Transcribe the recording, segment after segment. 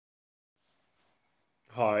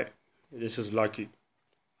Hi, this is Lucky.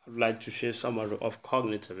 I'd like to share some of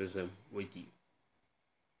cognitivism with you.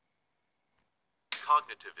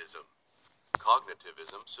 Cognitivism.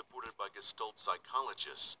 Cognitivism, supported by Gestalt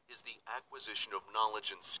psychologists, is the acquisition of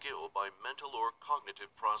knowledge and skill by mental or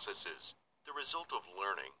cognitive processes. The result of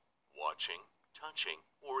learning, watching, touching,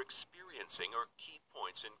 or experiencing are key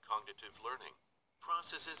points in cognitive learning.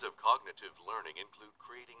 Processes of cognitive learning include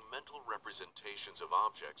creating mental representations of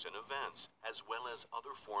objects and events, as well as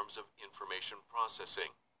other forms of information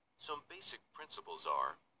processing. Some basic principles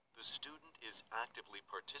are: the student is actively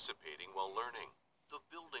participating while learning. The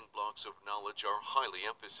building blocks of knowledge are highly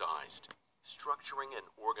emphasized. Structuring and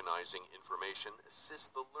organizing information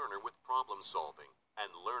assists the learner with problem solving,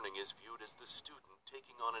 and learning is viewed as the student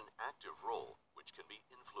taking on an active role, which can be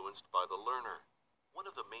influenced by the learner. One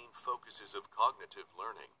of the main focuses of cognitive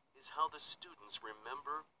learning is how the students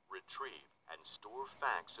remember, retrieve, and store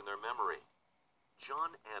facts in their memory.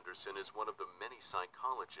 John Anderson is one of the many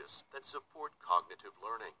psychologists that support cognitive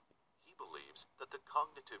learning. He believes that the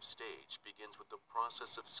cognitive stage begins with the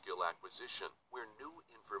process of skill acquisition, where new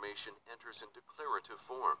information enters into declarative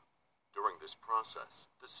form. During this process,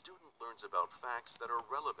 the student learns about facts that are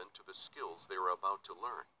relevant to the skills they are about to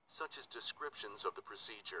learn, such as descriptions of the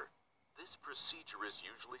procedure. This procedure is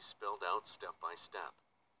usually spelled out step by step.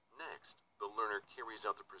 Next, the learner carries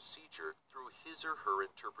out the procedure through his or her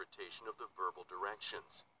interpretation of the verbal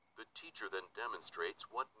directions. The teacher then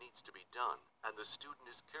demonstrates what needs to be done, and the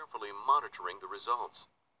student is carefully monitoring the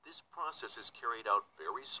results. This process is carried out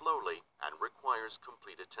very slowly and requires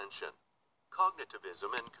complete attention.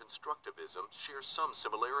 Cognitivism and constructivism share some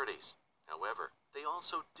similarities. However, they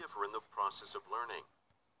also differ in the process of learning.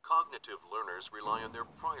 Cognitive learners rely on their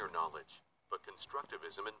prior knowledge, but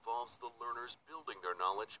constructivism involves the learners building their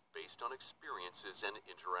knowledge based on experiences and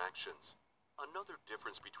interactions. Another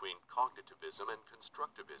difference between cognitivism and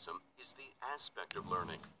constructivism is the aspect of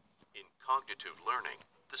learning. In cognitive learning,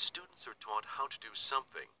 the students are taught how to do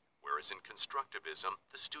something, whereas in constructivism,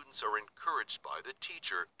 the students are encouraged by the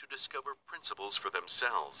teacher to discover principles for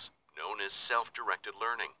themselves, known as self-directed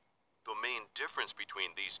learning. The main difference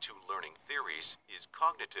between these two learning theories is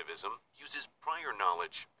cognitivism uses prior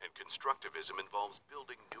knowledge and constructivism involves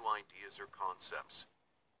building new ideas or concepts.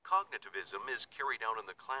 Cognitivism is carried out in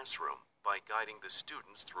the classroom by guiding the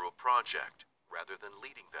students through a project rather than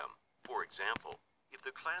leading them. For example, if the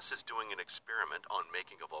class is doing an experiment on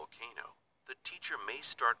making a volcano, the teacher may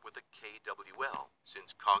start with a KWL,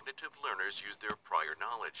 since cognitive learners use their prior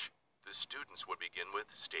knowledge. The students would begin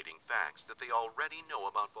with stating facts that they already know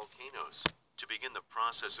about volcanoes. To begin the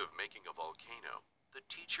process of making a volcano, the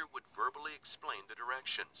teacher would verbally explain the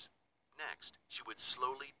directions. Next, she would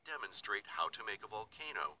slowly demonstrate how to make a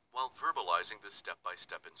volcano while verbalizing the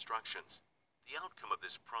step-by-step instructions. The outcome of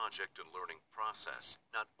this project and learning process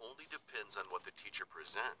not only depends on what the teacher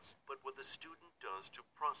presents, but what the student does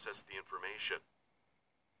to process the information.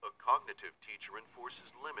 A cognitive teacher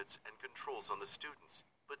enforces limits and controls on the students,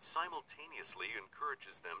 but simultaneously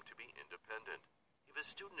encourages them to be independent. If a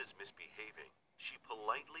student is misbehaving, she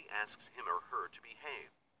politely asks him or her to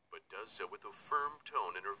behave, but does so with a firm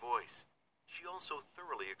tone in her voice. She also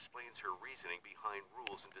thoroughly explains her reasoning behind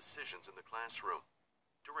rules and decisions in the classroom.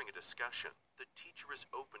 During a discussion, the teacher is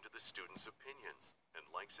open to the students' opinions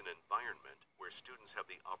and likes an environment where students have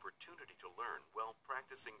the opportunity to learn while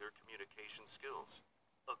practicing their communication skills.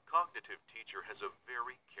 A cognitive teacher has a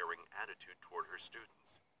very caring attitude toward her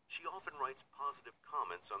students. She often writes positive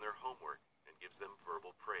comments on their homework and gives them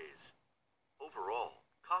verbal praise. Overall,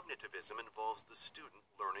 cognitivism involves the student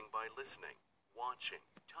learning by listening, watching,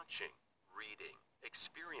 touching, reading,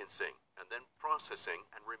 experiencing, and then processing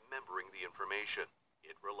and remembering the information.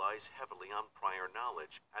 It relies heavily on prior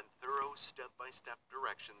knowledge and thorough step-by-step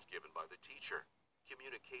directions given by the teacher.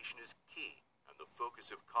 Communication is key, and the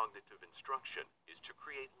focus of cognitive instruction is to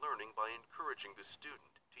create learning by encouraging the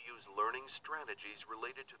student to use learning strategies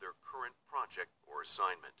related to their current project or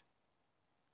assignment.